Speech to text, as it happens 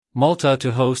Malta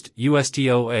to host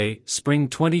USTOA Spring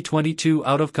 2022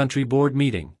 Out-of-Country Board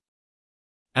Meeting.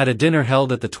 At a dinner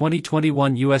held at the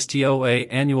 2021 USTOA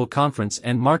Annual Conference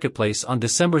and Marketplace on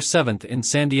December 7 in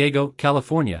San Diego,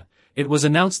 California, it was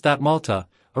announced that Malta,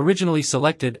 originally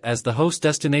selected as the host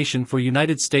destination for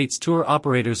United States Tour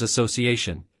Operators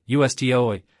Association,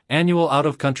 USTOA, Annual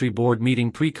Out-of-Country Board Meeting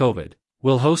pre-COVID,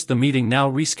 will host the meeting now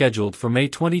rescheduled for May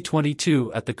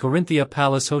 2022 at the Corinthia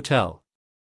Palace Hotel.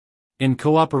 In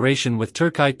cooperation with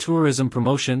Turkey Tourism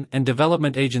Promotion and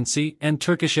Development Agency and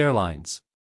Turkish Airlines.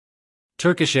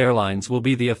 Turkish Airlines will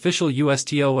be the official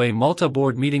USTOA Malta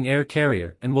board meeting air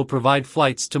carrier and will provide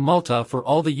flights to Malta for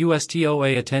all the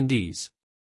USTOA attendees.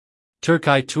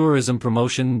 Turkey Tourism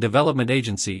Promotion and Development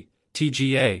Agency,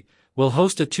 TGA, will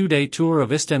host a two-day tour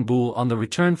of Istanbul on the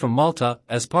return from Malta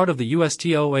as part of the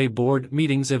USTOA board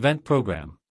meetings event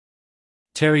program.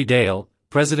 Terry Dale,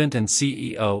 President and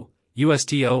CEO,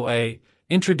 USTOA,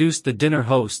 introduced the dinner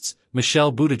hosts,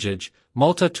 Michelle Buttigieg,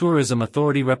 Malta Tourism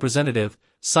Authority Representative,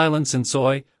 Silan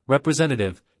Sensoy,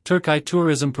 Representative, Turkey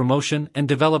Tourism Promotion and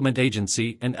Development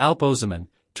Agency, and Alp Ozaman,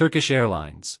 Turkish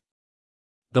Airlines.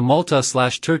 The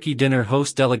Malta/Turkey dinner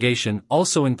host delegation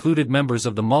also included members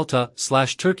of the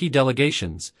Malta/Turkey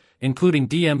delegations, including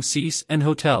DMCs and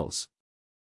hotels.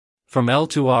 From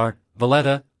L2R,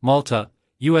 Valletta, Malta,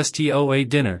 USTOA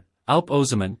dinner, Alp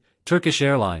Ozaman, Turkish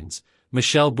Airlines,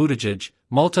 Michelle Buttigieg,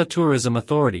 Malta Tourism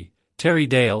Authority, Terry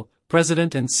Dale,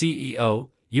 President and CEO,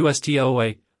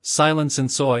 USTOA, Silan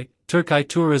Sensoy, Turkey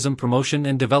Tourism Promotion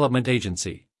and Development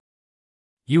Agency.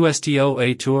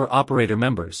 USTOA tour operator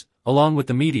members, along with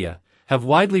the media, have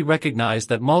widely recognized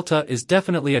that Malta is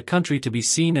definitely a country to be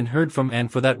seen and heard from,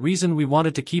 and for that reason we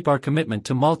wanted to keep our commitment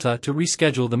to Malta to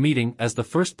reschedule the meeting as the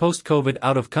first post-COVID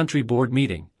out-of-country board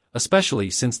meeting, especially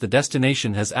since the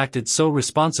destination has acted so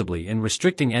responsibly in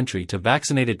restricting entry to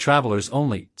vaccinated travelers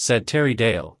only, said Terry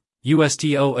Dale,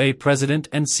 USTOA President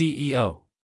and CEO.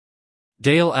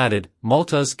 Dale added,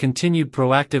 Malta's continued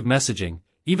proactive messaging,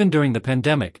 even during the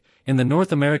pandemic, in the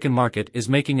North American market is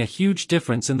making a huge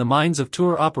difference in the minds of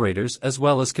tour operators as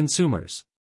well as consumers.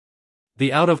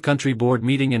 The out-of-country board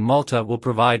meeting in Malta will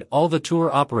provide all the tour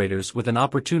operators with an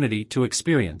opportunity to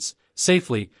experience,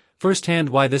 safely, firsthand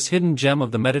why this hidden gem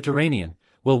of the Mediterranean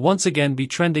will once again be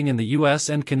trending in the US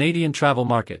and Canadian travel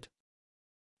market.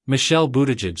 Michelle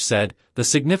Buttigieg said, the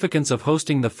significance of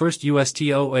hosting the first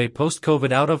USTOA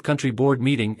post-COVID out-of-country board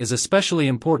meeting is especially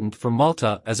important for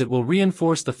Malta as it will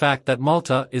reinforce the fact that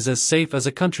Malta is as safe as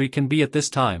a country can be at this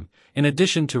time. In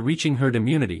addition to reaching herd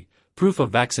immunity, proof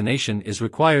of vaccination is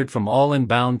required from all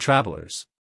inbound travelers.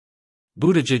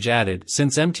 Buttigieg added,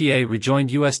 since MTA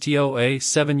rejoined USTOA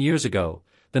 7 years ago,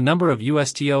 the number of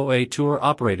USTOA tour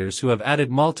operators who have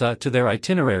added Malta to their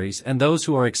itineraries and those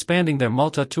who are expanding their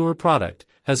Malta tour product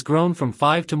has grown from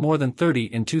 5 to more than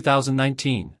 30 in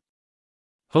 2019.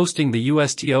 Hosting the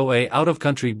USTOA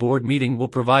out-of-country board meeting will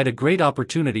provide a great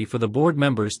opportunity for the board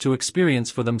members to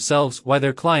experience for themselves why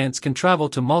their clients can travel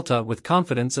to Malta with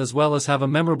confidence as well as have a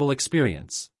memorable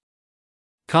experience.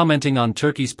 Commenting on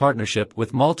Turkey's partnership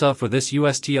with Malta for this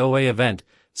USTOA event,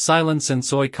 Silan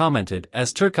Sensoy commented,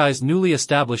 as Turkey's newly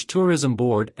established tourism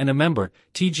board and a member,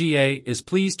 TGA is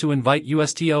pleased to invite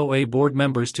USTOA board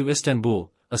members to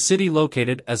Istanbul, a city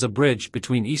located as a bridge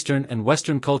between Eastern and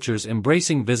Western cultures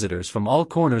embracing visitors from all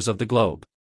corners of the globe.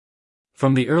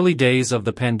 From the early days of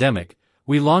the pandemic,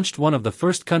 we launched one of the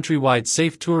first countrywide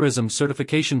safe tourism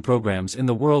certification programs in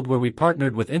the world where we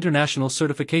partnered with international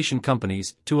certification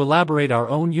companies to elaborate our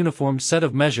own uniform set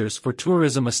of measures for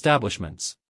tourism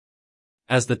establishments.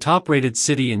 As the top-rated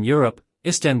city in Europe,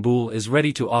 Istanbul is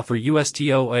ready to offer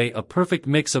USTOA a perfect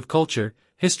mix of culture,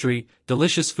 history,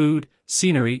 delicious food,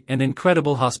 scenery, and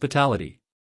incredible hospitality.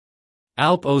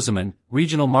 Alp Ozaman,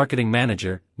 Regional Marketing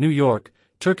Manager, New York,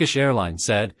 Turkish Airlines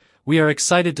said, we are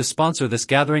excited to sponsor this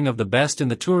gathering of the best in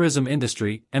the tourism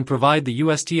industry and provide the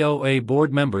USTOA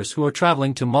board members who are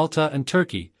traveling to Malta and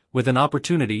Turkey with an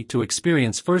opportunity to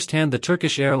experience firsthand the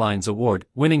Turkish Airlines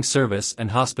award-winning service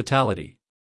and hospitality.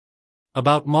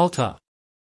 About Malta.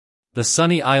 The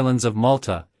sunny islands of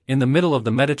Malta, in the middle of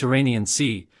the Mediterranean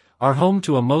Sea, are home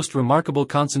to a most remarkable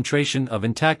concentration of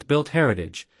intact built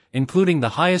heritage, including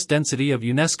the highest density of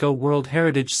UNESCO World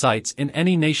Heritage Sites in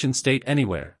any nation-state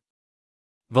anywhere.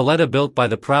 Valletta, built by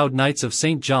the proud Knights of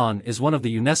St. John, is one of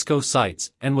the UNESCO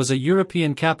sites and was a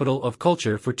European Capital of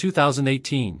Culture for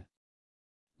 2018.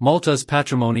 Malta's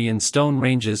patrimony in stone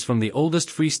ranges from the oldest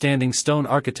freestanding stone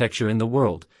architecture in the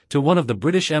world to one of the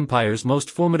British Empire's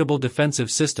most formidable defensive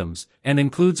systems, and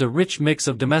includes a rich mix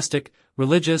of domestic,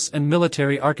 religious and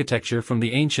military architecture from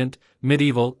the ancient,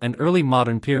 medieval and early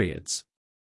modern periods.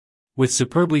 With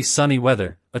superbly sunny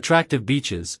weather, attractive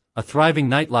beaches, a thriving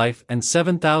nightlife and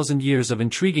 7,000 years of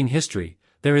intriguing history,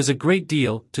 there is a great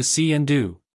deal to see and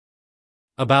do.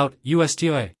 About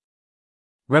USTOA.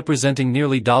 Representing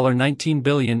nearly $19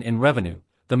 billion in revenue,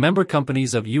 the member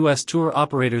companies of U.S. Tour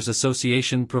Operators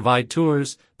Association provide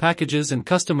tours, packages and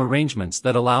custom arrangements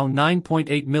that allow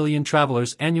 9.8 million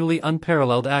travelers annually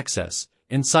unparalleled access,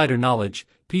 insider knowledge,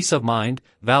 peace of mind,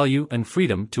 value and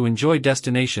freedom to enjoy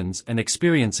destinations and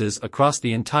experiences across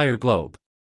the entire globe.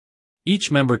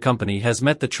 Each member company has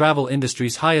met the travel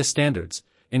industry's highest standards,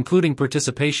 including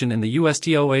participation in the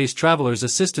USTOA's Travelers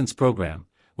Assistance Program,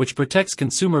 which protects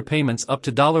consumer payments up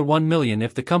to $1 million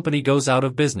if the company goes out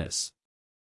of business.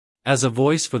 As a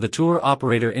voice for the tour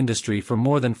operator industry for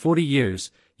more than 40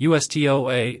 years,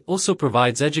 USTOA also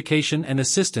provides education and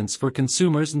assistance for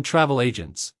consumers and travel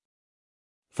agents.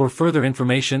 For further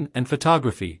information and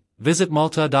photography, visit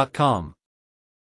malta.com.